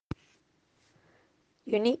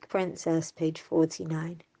Unique Princess, page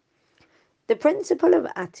 49. The principle of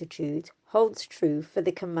attitude holds true for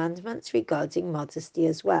the commandments regarding modesty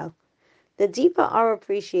as well. The deeper our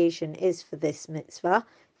appreciation is for this mitzvah,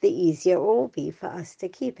 the easier it will be for us to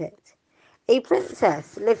keep it. A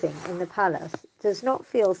princess living in the palace does not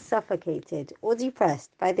feel suffocated or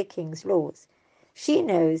depressed by the king's laws. She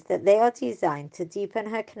knows that they are designed to deepen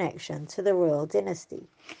her connection to the royal dynasty.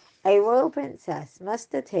 A royal princess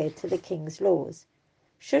must adhere to the king's laws.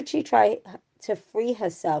 Should she try to free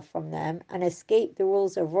herself from them and escape the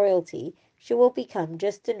rules of royalty, she will become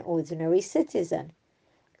just an ordinary citizen.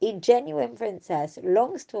 A genuine princess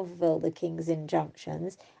longs to fulfill the king's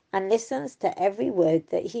injunctions and listens to every word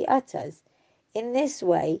that he utters. In this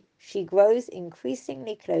way, she grows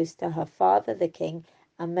increasingly close to her father, the king,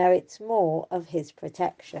 and merits more of his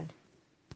protection.